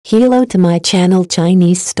Hello to my channel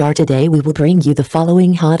Chinese Star. Today we will bring you the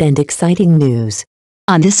following hot and exciting news.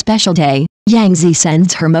 On this special day, Yang Zi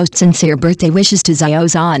sends her most sincere birthday wishes to Xiao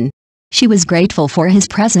Zhan. She was grateful for his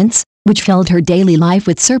presence, which filled her daily life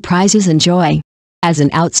with surprises and joy. As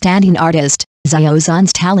an outstanding artist, Xiao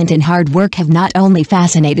Zhan's talent and hard work have not only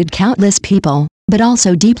fascinated countless people, but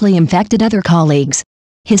also deeply infected other colleagues.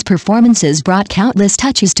 His performances brought countless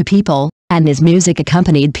touches to people, and his music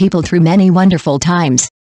accompanied people through many wonderful times.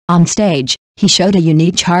 On stage, he showed a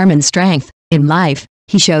unique charm and strength. In life,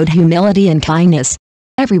 he showed humility and kindness.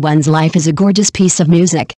 Everyone's life is a gorgeous piece of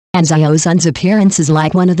music, and Xiao Zhan's appearance is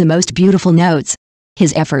like one of the most beautiful notes.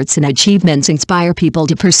 His efforts and achievements inspire people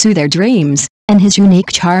to pursue their dreams, and his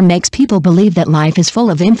unique charm makes people believe that life is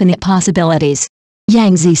full of infinite possibilities.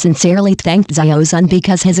 Yang Zi sincerely thanked Xiao Zhan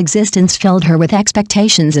because his existence filled her with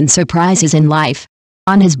expectations and surprises in life.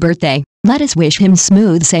 On his birthday, let us wish him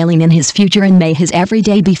smooth sailing in his future, and may his every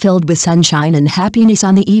day be filled with sunshine and happiness.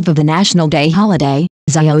 On the eve of the National Day holiday,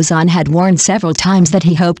 Xiao Zhan had warned several times that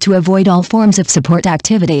he hoped to avoid all forms of support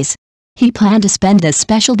activities. He planned to spend this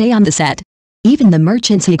special day on the set. Even the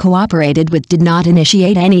merchants he cooperated with did not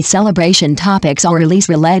initiate any celebration topics or release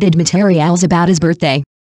related materials about his birthday.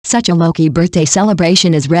 Such a low-key birthday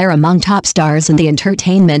celebration is rare among top stars in the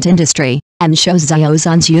entertainment industry, and shows Xiao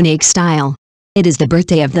Zhan's unique style. It is the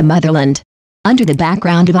birthday of the motherland. Under the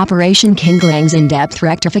background of Operation King Glang's in-depth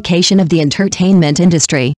rectification of the entertainment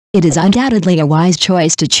industry, it is undoubtedly a wise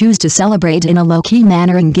choice to choose to celebrate in a low-key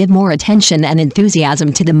manner and give more attention and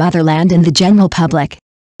enthusiasm to the motherland and the general public.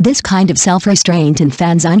 This kind of self-restraint and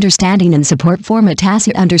fans' understanding and support form a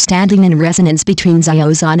tacit understanding and resonance between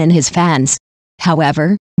Xiao Zhan and his fans.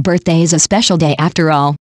 However, birthday is a special day after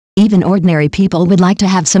all. Even ordinary people would like to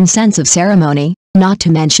have some sense of ceremony, not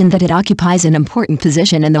to mention that it occupies an important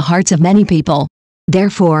position in the hearts of many people.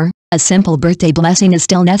 Therefore, a simple birthday blessing is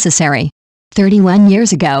still necessary. 31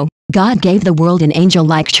 years ago, God gave the world an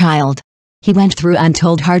angel-like child. He went through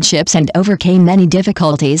untold hardships and overcame many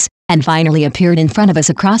difficulties, and finally appeared in front of us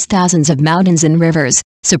across thousands of mountains and rivers,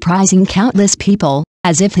 surprising countless people,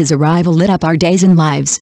 as if his arrival lit up our days and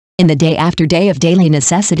lives. In the day after day of daily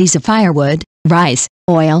necessities of firewood, rice,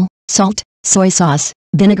 oil, salt, soy sauce,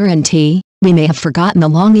 vinegar and tea, we may have forgotten the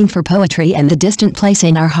longing for poetry and the distant place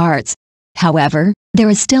in our hearts. However, there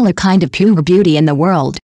is still a kind of pure beauty in the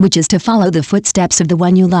world, which is to follow the footsteps of the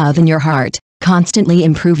one you love in your heart, constantly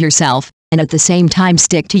improve yourself, and at the same time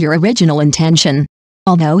stick to your original intention.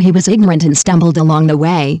 Although he was ignorant and stumbled along the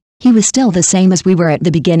way, he was still the same as we were at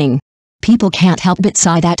the beginning. People can't help but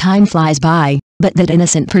sigh that time flies by, but that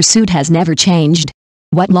innocent pursuit has never changed.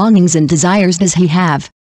 What longings and desires does he have?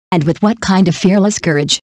 And with what kind of fearless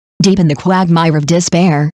courage? Deep in the quagmire of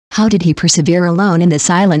despair, how did he persevere alone in the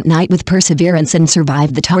silent night with perseverance and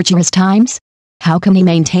survive the torturous times? How can he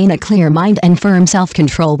maintain a clear mind and firm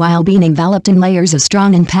self-control while being enveloped in layers of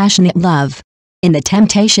strong and passionate love? In the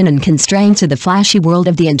temptation and constraints of the flashy world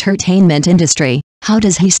of the entertainment industry, how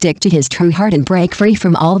does he stick to his true heart and break free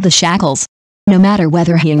from all the shackles? No matter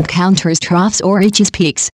whether he encounters troughs or reaches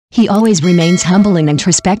peaks, he always remains humble and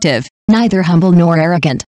introspective, neither humble nor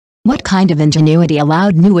arrogant. What kind of ingenuity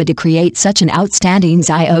allowed Nua to create such an outstanding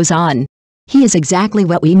Xiao Zhan? He is exactly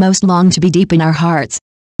what we most long to be deep in our hearts.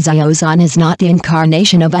 Xiao Zhan is not the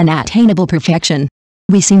incarnation of unattainable perfection.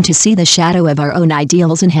 We seem to see the shadow of our own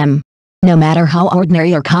ideals in him. No matter how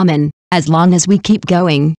ordinary or common, as long as we keep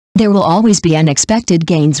going, there will always be unexpected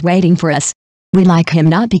gains waiting for us. We like him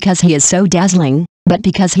not because he is so dazzling, but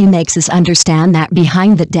because he makes us understand that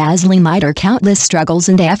behind that dazzling light are countless struggles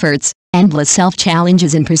and efforts, endless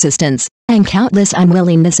self-challenges and persistence, and countless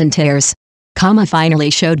unwillingness and tears.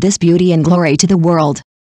 Finally showed this beauty and glory to the world.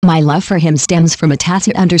 My love for him stems from a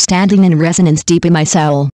tacit understanding and resonance deep in my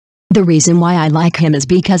soul. The reason why I like him is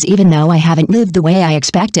because even though I haven't lived the way I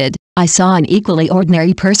expected, I saw an equally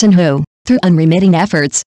ordinary person who, through unremitting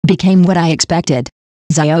efforts, became what I expected.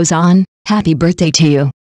 Xiao Zhan, happy birthday to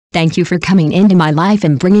you. Thank you for coming into my life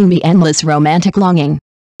and bringing me endless romantic longing.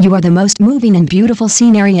 You are the most moving and beautiful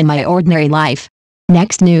scenery in my ordinary life.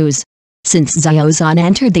 Next news. Since Xiao Zhan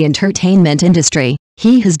entered the entertainment industry,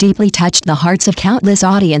 he has deeply touched the hearts of countless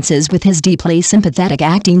audiences with his deeply sympathetic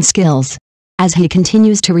acting skills. As he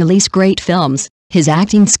continues to release great films, his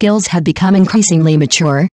acting skills have become increasingly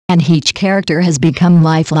mature, and each character has become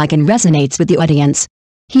lifelike and resonates with the audience.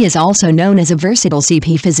 He is also known as a versatile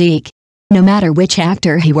CP physique. No matter which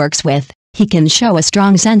actor he works with, he can show a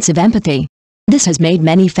strong sense of empathy. This has made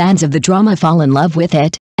many fans of the drama fall in love with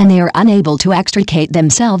it, and they are unable to extricate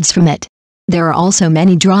themselves from it. There are also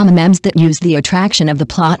many drama memes that use the attraction of the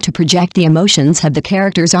plot to project the emotions of the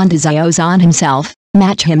characters onto Xiao Zhan himself,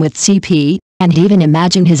 match him with CP, and even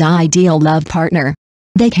imagined his ideal love partner.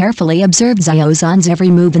 They carefully observed Xiao Zhan's every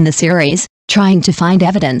move in the series, trying to find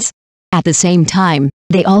evidence. At the same time,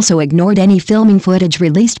 they also ignored any filming footage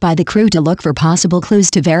released by the crew to look for possible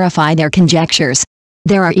clues to verify their conjectures.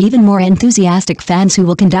 There are even more enthusiastic fans who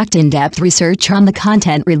will conduct in-depth research on the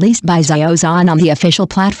content released by Xiao Zhan on the official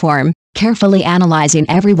platform, carefully analyzing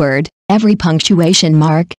every word, every punctuation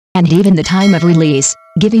mark, and even the time of release,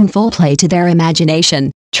 giving full play to their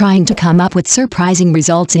imagination, trying to come up with surprising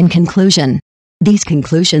results in conclusion. These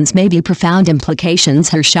conclusions may be profound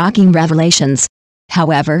implications or shocking revelations.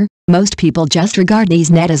 However, most people just regard these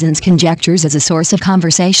netizens' conjectures as a source of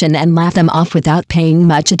conversation and laugh them off without paying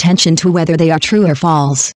much attention to whether they are true or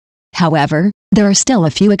false. However, there are still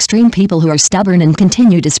a few extreme people who are stubborn and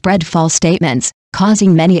continue to spread false statements,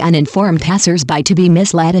 causing many uninformed passers-by to be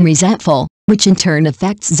misled and resentful, which in turn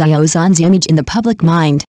affects Xiao Zhan's image in the public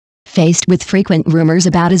mind. Faced with frequent rumors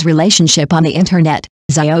about his relationship on the internet,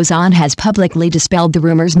 Xiao Zhan has publicly dispelled the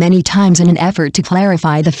rumors many times in an effort to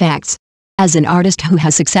clarify the facts. As an artist who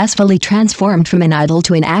has successfully transformed from an idol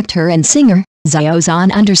to an actor and singer, Xiao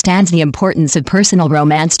Zhan understands the importance of personal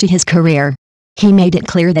romance to his career. He made it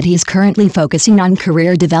clear that he is currently focusing on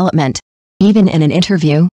career development. Even in an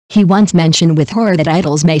interview, he once mentioned with horror that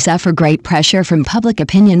idols may suffer great pressure from public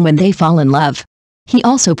opinion when they fall in love. He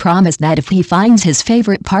also promised that if he finds his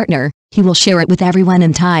favorite partner, he will share it with everyone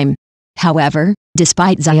in time. However,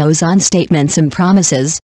 despite Xiao Zhan's statements and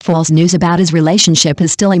promises, false news about his relationship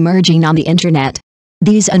is still emerging on the internet.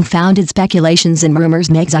 These unfounded speculations and rumors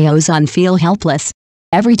make Xiao Zhan feel helpless.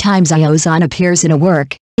 Every time Xiao Zhan appears in a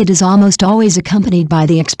work, it is almost always accompanied by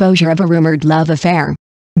the exposure of a rumored love affair.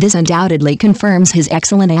 This undoubtedly confirms his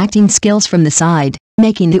excellent acting skills from the side,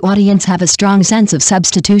 making the audience have a strong sense of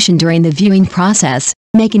substitution during the viewing process,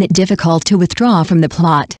 making it difficult to withdraw from the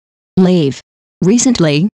plot. Leave.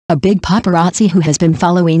 Recently, a big paparazzi who has been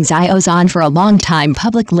following Xiao Zhan for a long time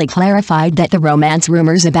publicly clarified that the romance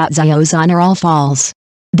rumors about Xiao Zhan are all false.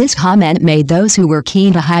 This comment made those who were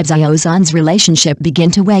keen to hide Xiao Zhan's relationship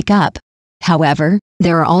begin to wake up. However,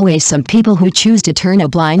 there are always some people who choose to turn a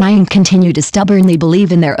blind eye and continue to stubbornly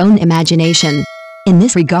believe in their own imagination. In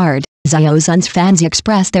this regard, Xiao Zhan's fans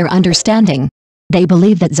express their understanding. They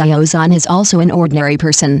believe that Xiao Zhan is also an ordinary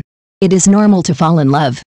person. It is normal to fall in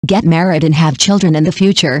love, get married and have children in the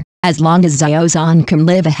future, as long as Xiao Zhan can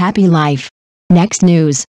live a happy life. Next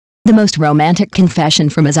news. The most romantic confession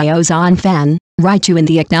from a Xiao Zhan fan, write you in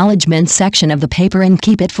the acknowledgements section of the paper and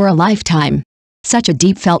keep it for a lifetime. Such a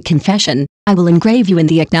deep-felt confession, I will engrave you in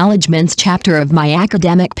the acknowledgements chapter of my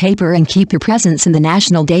academic paper and keep your presence in the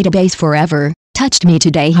national database forever, touched me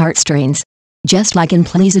today heartstrings. Just like in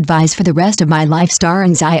Please Advise for the Rest of My Life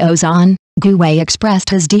starring Xiao Zhan, Gu Wei expressed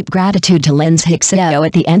his deep gratitude to Lin Xiao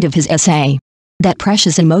at the end of his essay. That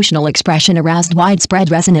precious emotional expression aroused widespread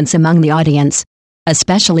resonance among the audience.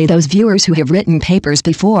 Especially those viewers who have written papers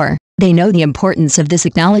before, they know the importance of this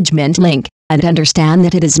acknowledgement link, and understand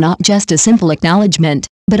that it is not just a simple acknowledgement,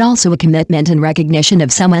 but also a commitment and recognition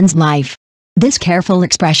of someone's life. This careful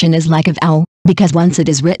expression is like a vow, because once it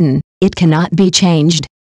is written, it cannot be changed.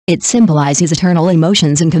 It symbolizes eternal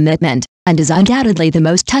emotions and commitment, and is undoubtedly the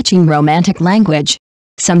most touching romantic language.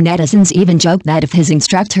 Some netizens even joke that if his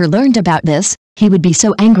instructor learned about this, he would be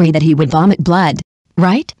so angry that he would vomit blood.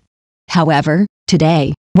 Right? However,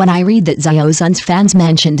 today, when I read that Xiao Zhan's fans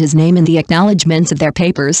mentioned his name in the acknowledgements of their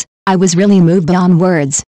papers, I was really moved beyond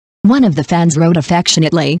words. One of the fans wrote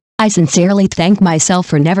affectionately, "I sincerely thank myself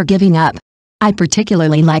for never giving up." I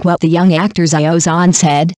particularly like what the young actor Xiao Zhan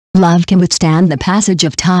said, "Love can withstand the passage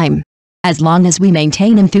of time. As long as we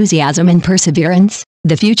maintain enthusiasm and perseverance,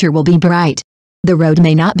 the future will be bright. The road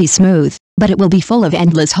may not be smooth, but it will be full of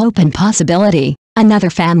endless hope and possibility."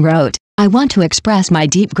 Another fan wrote, "I want to express my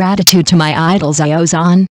deep gratitude to my idol Xiao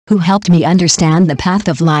Zhan, who helped me understand the path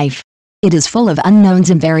of life. It is full of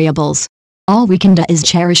unknowns and variables. All we can do is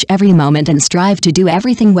cherish every moment and strive to do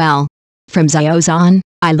everything well." From Xiao Zhan,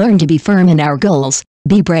 I learned to be firm in our goals,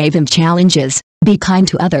 be brave in challenges, be kind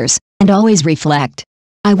to others, and always reflect.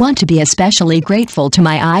 I want to be especially grateful to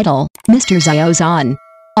my idol, Mr. Xiao Zhan.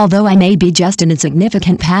 Although I may be just an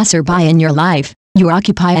insignificant passerby in your life, you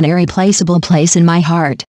occupy an irreplaceable place in my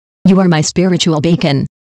heart. You are my spiritual beacon.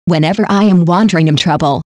 Whenever I am wandering in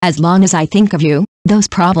trouble, as long as I think of you, those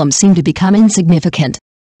problems seem to become insignificant.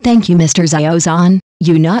 Thank you, Mr. Xiao Zhan.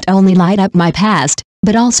 You not only light up my past,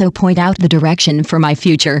 but also point out the direction for my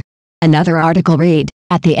future. Another article read,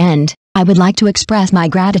 "At the end, I would like to express my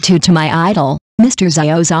gratitude to my idol, Mr.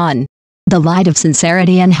 Xiao Zhan. The light of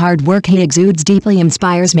sincerity and hard work he exudes deeply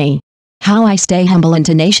inspires me. How I stay humble and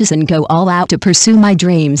tenacious and go all out to pursue my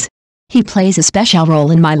dreams. He plays a special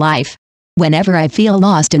role in my life. Whenever I feel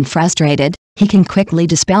lost and frustrated, he can quickly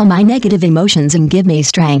dispel my negative emotions and give me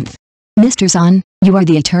strength. Mr. Zhan, you are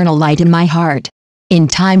the eternal light in my heart. In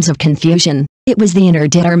times of confusion, it was the inner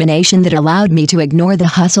determination that allowed me to ignore the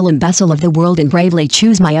hustle and bustle of the world and bravely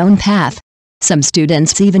choose my own path. Some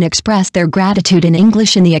students even expressed their gratitude in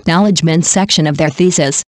English in the acknowledgments section of their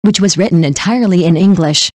thesis, which was written entirely in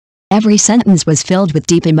English. Every sentence was filled with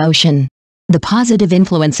deep emotion. The positive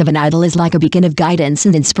influence of an idol is like a beacon of guidance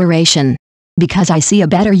and inspiration. Because I see a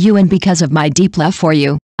better you and because of my deep love for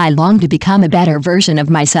you, I long to become a better version of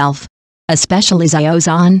myself. Especially Xiao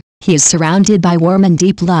Zhan, he is surrounded by warm and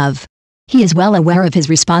deep love. He is well aware of his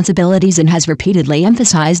responsibilities and has repeatedly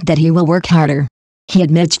emphasized that he will work harder. He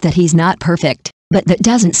admits that he's not perfect, but that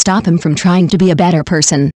doesn't stop him from trying to be a better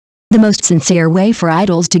person. The most sincere way for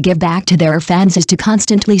idols to give back to their fans is to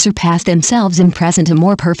constantly surpass themselves and present a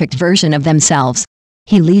more perfect version of themselves.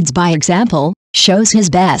 He leads by example, shows his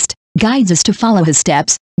best, guides us to follow his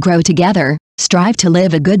steps, grow together, strive to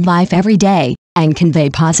live a good life every day, and convey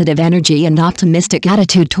positive energy and optimistic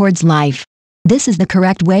attitude towards life. This is the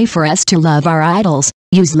correct way for us to love our idols,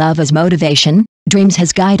 use love as motivation, dreams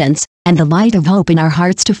as guidance, and the light of hope in our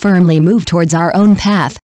hearts to firmly move towards our own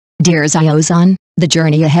path. Dear Xiao Zhan, the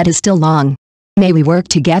journey ahead is still long. May we work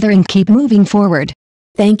together and keep moving forward.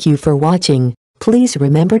 Thank you for watching. Please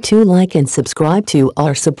remember to like and subscribe to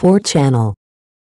our support channel.